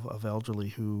of elderly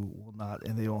who will not,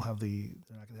 and they're not going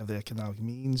to have the economic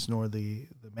means nor the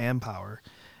manpower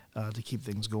to keep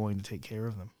things going to take care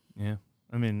of them. Yeah,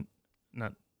 I mean,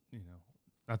 not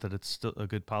that it's still a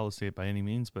good policy by any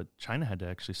means, but China had to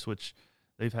actually switch.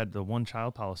 They've had the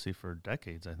one-child policy for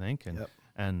decades, I think,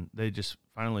 and they just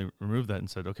finally removed that and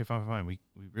said, okay, fine. We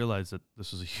realized that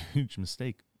this was a huge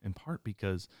mistake, in part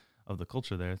because of the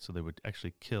culture there, so they would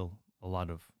actually kill a lot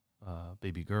of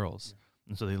baby girls.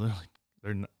 And so they literally,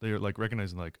 they're like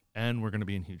recognizing like, and we're going to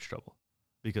be in huge trouble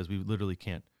because we literally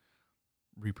can't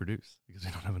reproduce because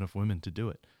we don't have enough women to do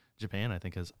it. Japan, I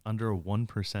think, has under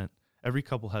 1%. Every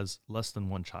couple has less than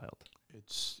one child.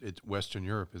 It's Western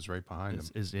Europe is right behind them.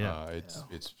 It's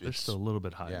they're still a little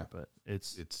bit higher, but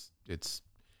it's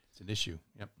an issue.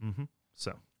 Yep. Mm-hmm.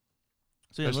 So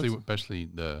especially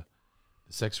the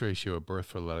sex ratio of birth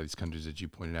for a lot of these countries that you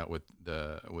pointed out with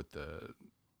the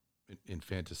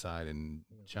infanticide in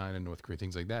China, North Korea,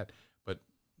 things like that. But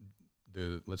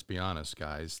let's be honest,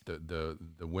 guys, the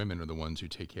women are the ones who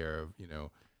take care of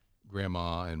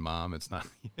grandma and mom. It's not.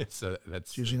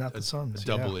 That's usually not the sons. A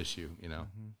double issue,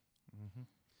 Mm-hmm.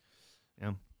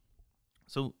 Yeah.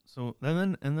 So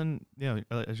and then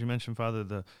as you mentioned, Father,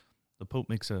 the Pope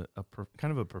makes a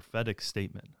kind of a prophetic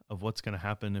statement of what's going to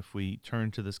happen if we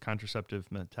turn to this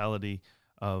contraceptive mentality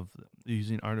of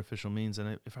using artificial means.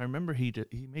 And if I remember, he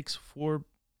makes four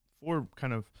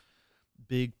kind of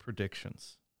big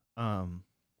predictions. So.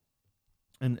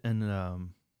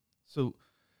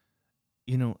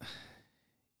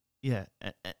 Yeah,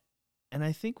 and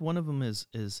I think one of them is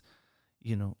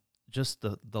just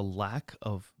the lack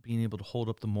of being able to hold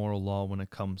up the moral law when it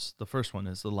comes. The first one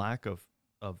is the lack of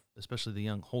especially the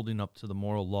young holding up to the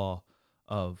moral law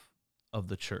of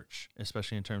the church,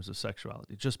 especially in terms of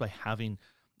sexuality, just by having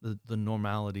the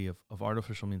normality of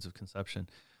artificial means of conception.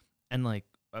 And I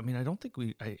don't think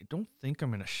I'm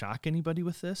going to shock anybody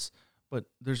with this, but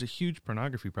there's a huge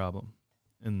pornography problem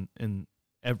in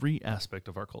every aspect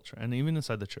of our culture, and even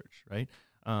inside the church, right?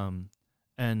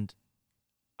 And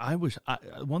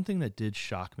one thing that did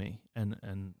shock me,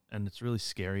 and it's really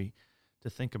scary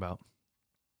to think about,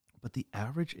 but the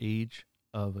average age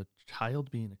of a child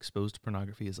being exposed to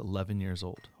pornography is 11 years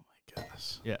old. Oh my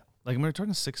goodness. Yeah, we're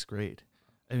talking 6th grade.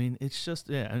 I mean, it's just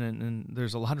and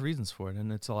there's a lot of reasons for it,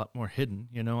 and it's a lot more hidden.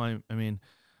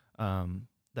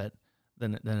 That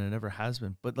than it ever has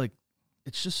been. But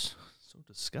it's just so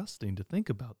disgusting to think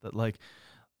about that.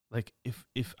 If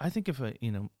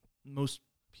most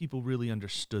people really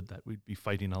understood that, we'd be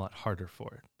fighting a lot harder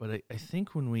for it. But I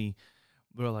think when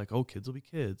we're like, oh, kids will be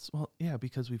kids. Well, yeah,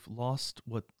 because we've lost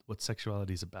what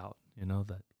sexuality is about.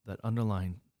 That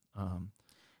underlying. And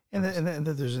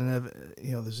that there's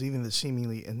there's even the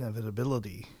seemingly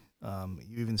inevitability.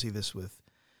 You even see this with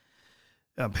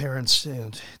parents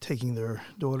taking their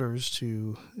daughters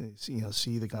to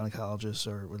see the gynecologist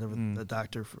or whatever the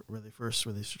doctor where they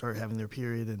start having their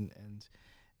period,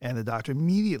 and the doctor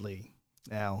immediately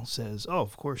now says, oh,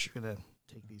 of course you're going to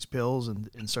take these pills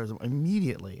and start them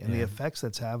immediately, and the effects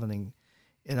that's happening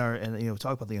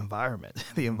talk about the environment.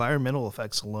 The environmental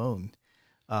effects alone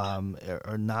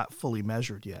are not fully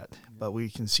measured yet, but we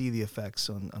can see the effects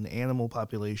on animal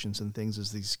populations and things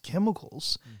as these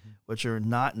chemicals, which are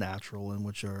not natural and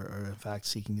which are in fact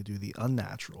seeking to do the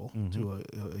unnatural to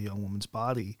a young woman's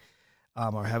body,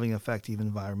 are having an effect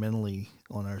even environmentally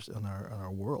on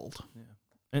our world. Yeah,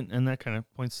 and that kind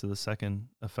of points to the second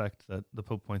effect that the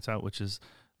Pope points out, which is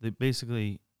that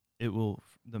basically we will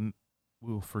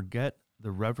forget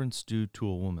the reverence due to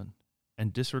a woman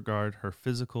and disregard her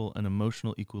physical and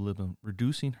emotional equilibrium,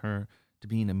 reducing her to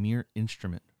being a mere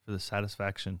instrument for the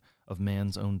satisfaction of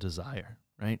man's own desire.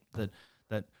 Right? That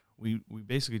we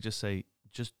basically just say,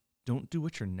 just don't do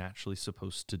what you're naturally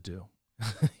supposed to do.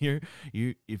 You're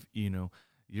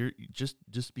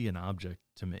just be an object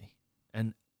to me.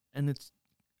 And it's,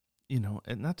 and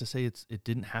not to say it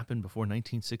didn't happen before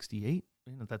 1968.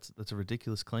 That's a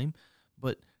ridiculous claim,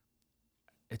 but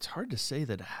it's hard to say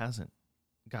that it hasn't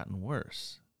gotten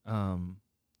worse.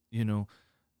 Even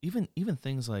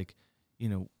things like,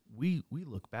 we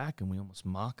look back and we almost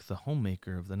mock the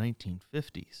homemaker of the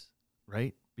 1950s,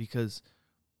 right? Because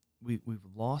we've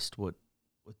lost what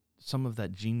some of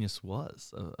that genius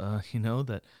was.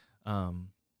 That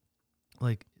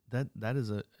is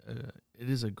it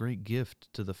is a great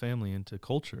gift to the family and to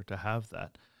culture to have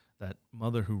that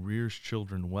mother who rears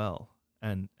children well.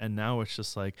 And now it's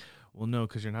just like, well, no,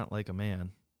 because you're not like a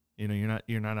man.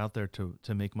 You're not out there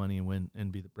to make money and win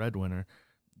and be the breadwinner.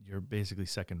 You're basically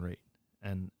second rate.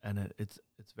 And it's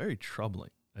very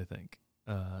troubling, I think,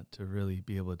 to really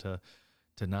be able to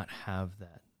not have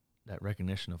that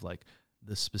recognition of like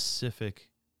the specific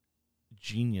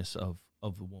genius of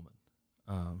the woman.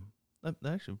 That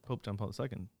actually Pope John Paul II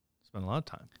spent a lot of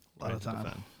time. A lot of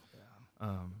time. Yeah.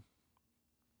 All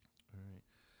right.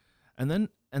 And then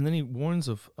he warns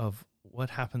of what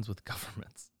happens with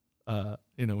governments.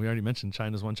 We already mentioned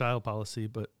China's one-child policy,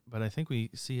 but I think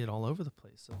we see it all over the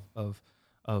place of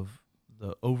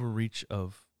the overreach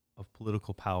of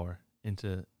political power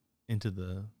into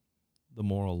the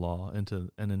moral law, into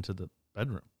the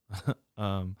bedroom.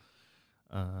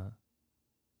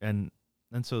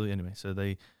 So anyway, so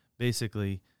they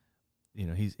basically,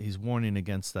 he's warning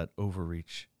against that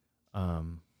overreach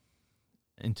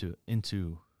into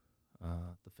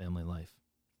the family life.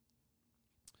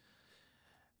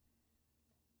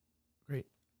 Great.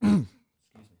 Excuse me.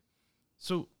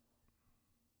 So,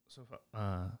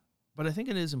 but I think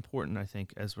it is important. I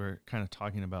think as we're kind of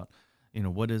talking about,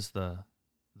 what is the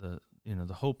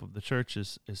hope of the church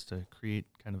is to create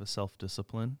kind of a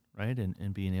self-discipline, right?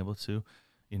 And being able to,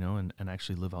 and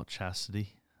actually live out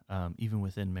chastity, even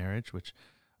within marriage, which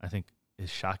I think is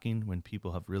shocking when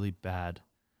people have really bad,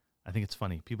 I think it's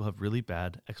funny, people have really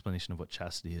bad explanation of what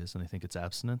chastity is, and I think it's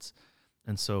abstinence.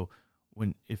 And so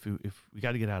if we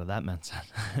got to get out of that mindset,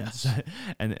 yes.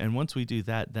 and once we do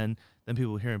that, then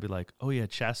people will hear and be like, oh yeah,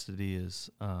 chastity is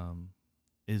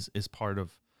part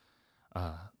of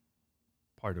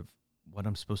what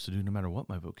I'm supposed to do no matter what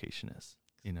my vocation is.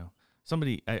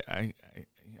 Somebody, I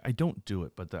don't do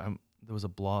it, but there was a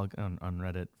blog on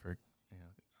Reddit for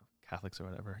Catholics or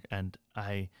whatever, and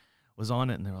I was on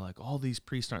it, and they were like, all these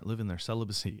priests aren't living their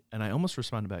celibacy, and I almost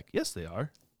responded back, yes, they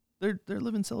are. They're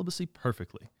living celibacy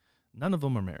perfectly. None of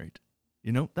them are married.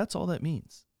 That's all that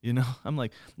means. I'm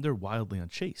like, they're wildly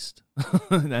unchaste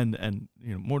and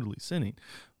mortally sinning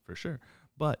for sure.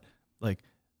 But like,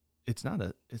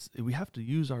 we have to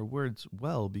use our words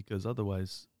well, because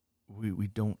otherwise we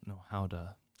don't know how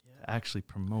to actually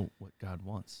promote what God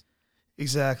wants.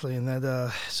 Exactly. And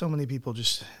that so many people,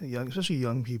 just especially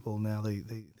young people now,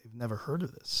 they've never heard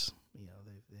of this.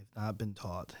 They've not been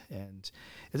taught. And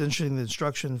it's interesting, the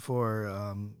instruction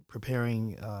for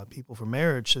preparing people for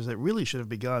marriage says that really should have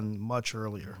begun much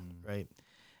earlier, right?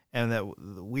 And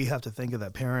that we have to think of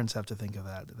that, parents have to think of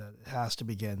that it has to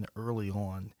begin early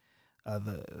on,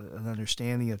 an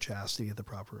understanding of chastity at the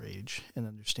proper age, an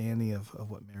understanding of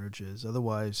what marriage is.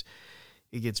 Otherwise,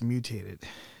 it gets mutated,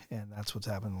 and that's what's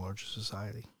happened in the larger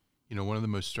society. One of the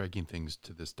most striking things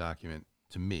to this document,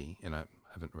 to me, and I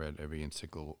haven't read every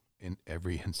encyclical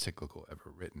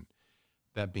ever written.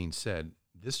 That being said,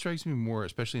 this strikes me more,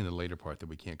 especially in the later part that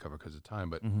we can't cover because of time,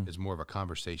 but is more of a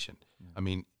conversation. Yeah. I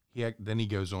mean, then he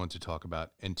goes on to talk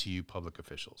about, and to you public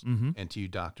officials, and to you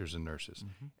doctors and nurses,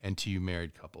 and to you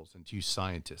married couples, and to you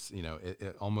scientists.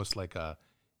 It almost like a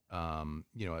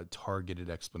targeted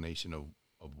explanation of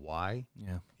why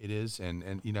it is,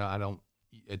 and I don't.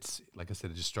 It's like I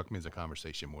said, it just struck me as a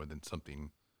conversation more than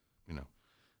something,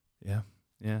 Yeah,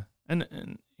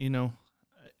 and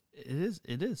it is.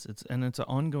 It's an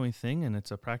ongoing thing, and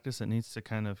it's a practice that needs to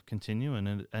kind of continue,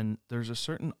 and there's a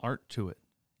certain art to it,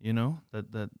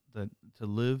 that to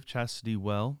live chastity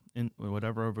well in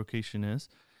whatever our vocation is.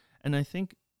 And I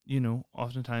think,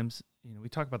 oftentimes, we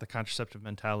talk about the contraceptive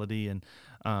mentality, and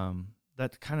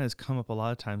that kind of has come up a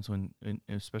lot of times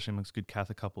especially amongst good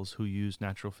Catholic couples who use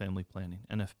natural family planning,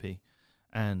 NFP.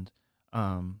 And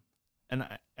And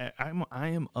I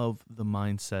am of the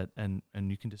mindset, and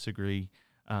you can disagree,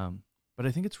 but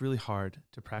I think it's really hard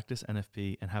to practice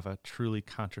NFP and have a truly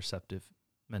contraceptive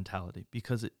mentality,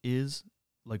 because it is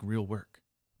like real work,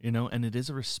 and it is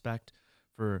a respect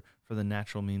for the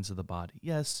natural means of the body.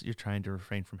 Yes, you're trying to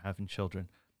refrain from having children.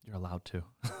 You're allowed to,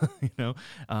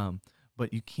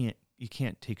 but you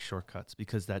can't take shortcuts,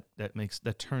 because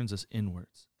that turns us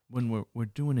inwards when we're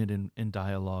doing it in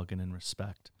dialogue and in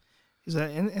respect. Is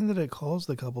that and that it calls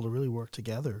the couple to really work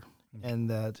together, and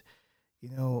that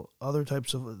other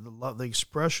types of love, the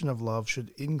expression of love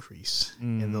should increase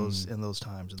in those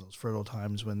times, in those fertile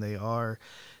times when they are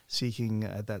seeking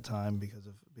at that time,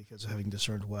 because of having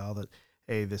discerned well that,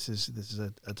 hey, this is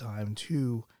a time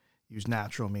to use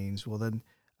natural means. Well, then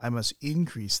I must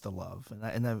increase the love,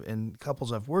 and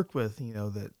couples I've worked with,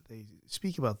 that they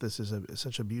speak about this as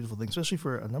such a beautiful thing, especially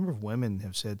for a number of women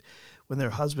have said when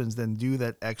their husbands then do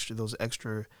those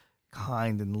extra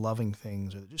kind and loving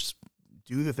things, or just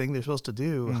do the thing they're supposed to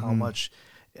do,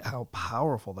 how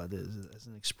powerful that is as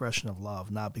an expression of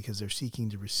love, not because they're seeking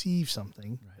to receive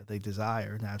something that they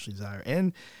naturally desire,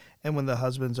 and when the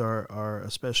husbands are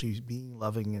especially being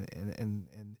loving and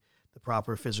the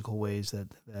proper physical ways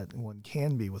that one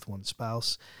can be with one's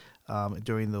spouse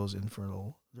during those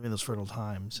fertile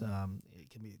times. It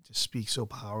can just speak so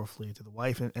powerfully to the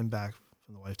wife and back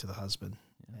from the wife to the husband,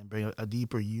 and bring a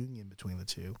deeper union between the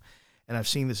two. And I've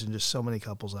seen this in just so many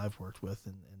couples I've worked with,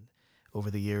 and over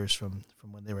the years from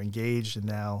when they were engaged and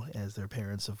now as they're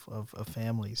parents of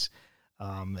families,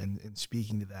 and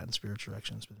speaking to that in spiritual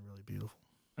direction has been really beautiful.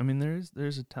 I mean,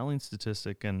 there's a telling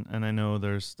statistic, and I know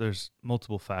there's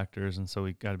multiple factors, and so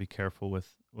we got to be careful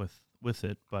with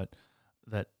it. But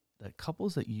that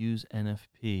couples that use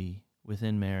NFP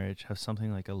within marriage have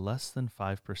something like a less than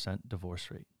 5% divorce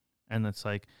rate, and that's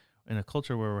like in a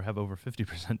culture where we have over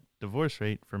 50% divorce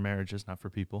rate for marriages, not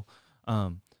for people.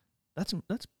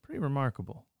 That's pretty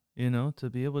remarkable, to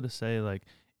be able to say like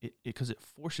it, because it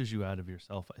forces you out of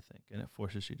yourself, I think, and it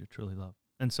forces you to truly love.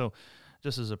 And so,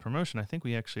 just as a promotion, I think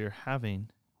we actually are having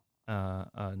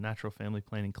a natural family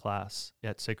planning class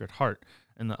at Sacred Heart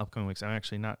in the upcoming weeks. I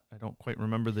don't quite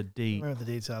remember the date. I remember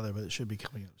the date's out there, but it should be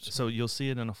coming up soon. So you'll see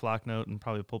it in a flock note and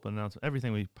probably a pulpit announcement,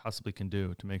 everything we possibly can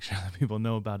do to make sure that people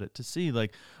know about it, to see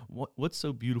like what's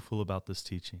so beautiful about this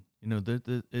teaching.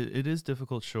 It is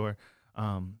difficult, sure,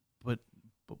 but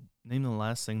name the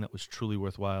last thing that was truly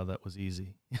worthwhile that was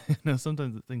easy.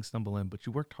 Sometimes the things stumble in, but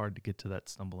you worked hard to get to that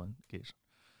stumble in occasion.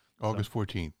 August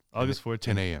 14th. August 14th.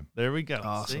 10 a.m. There we go.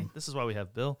 Awesome. See? This is why we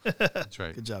have Bill. That's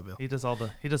right. Good job, Bill. He does all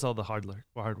the hard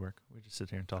work. We just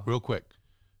sit here and talk. Real quick,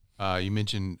 you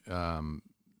mentioned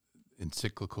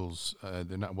encyclicals.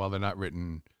 They're not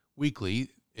written weekly.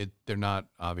 They're not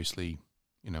obviously.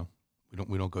 We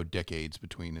don't go decades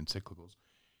between encyclicals.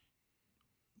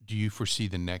 Do you foresee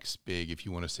the next big, if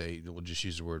you want to say, we'll just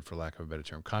use the word for lack of a better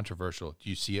term, controversial? Do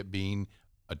you see it being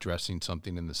addressing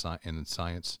something in the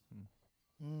science?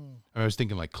 I was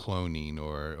thinking like cloning,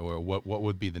 or what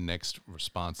would be the next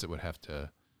response that would have to,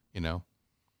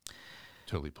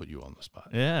 totally put you on the spot.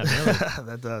 Yeah, really.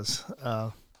 That does.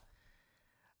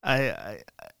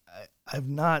 I've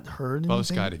not heard anything. Well,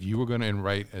 Scott, if you were going to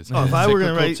write as if I were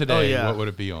going to write today, what would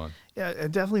it be on? Yeah,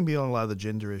 it'd definitely be on a lot of the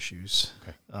gender issues,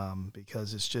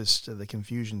 because it's just the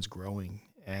confusion's growing,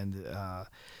 and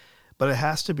but it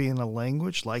has to be in a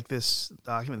language like this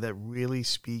document that really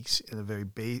speaks in a very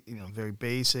very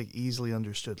basic, easily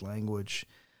understood language,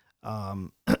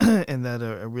 and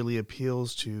that really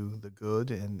appeals to the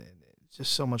good, and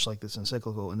just so much like this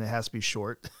encyclical, and it has to be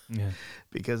short,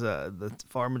 because the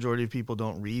far majority of people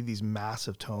don't read these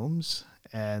massive tomes,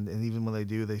 and even when they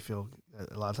do, they feel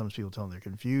a lot of times people tell them they're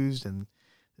confused and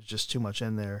there's just too much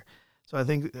in there. So I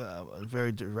think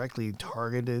very directly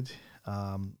targeted,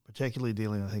 particularly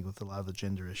dealing, I think, with a lot of the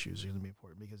gender issues are going to be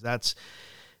important, because that's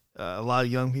a lot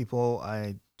of young people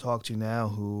I talk to now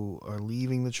who are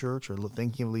leaving the church or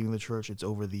thinking of leaving the church. It's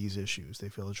over these issues. They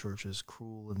feel the church is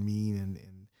cruel and mean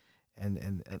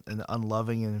and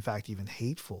unloving, and in fact even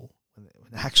hateful.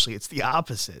 When actually it's the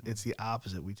opposite. It's the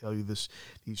opposite. We tell you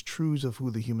these truths of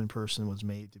who the human person was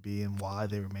made to be and why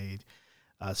they were made,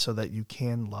 so that you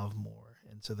can love more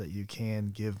and so that you can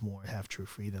give more and have true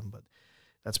freedom. But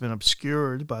that's been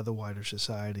obscured by the wider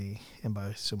society and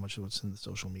by so much of what's in the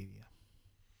social media.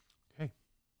 Okay.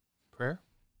 Prayer?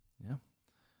 Yeah.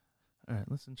 All right,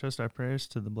 let's entrust our prayers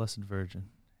to the Blessed Virgin.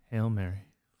 Hail Mary,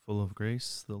 full of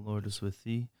grace, the Lord is with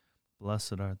thee.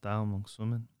 Blessed art thou amongst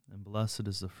women, and blessed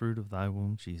is the fruit of thy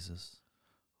womb, Jesus.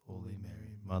 Holy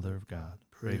Mary, Mother of God,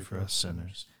 pray for us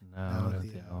sinners, now and at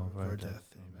the hour of our death.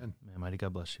 Amen. May Almighty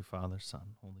God bless you, Father,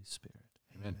 Son, Holy Spirit.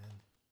 Amen. Amen.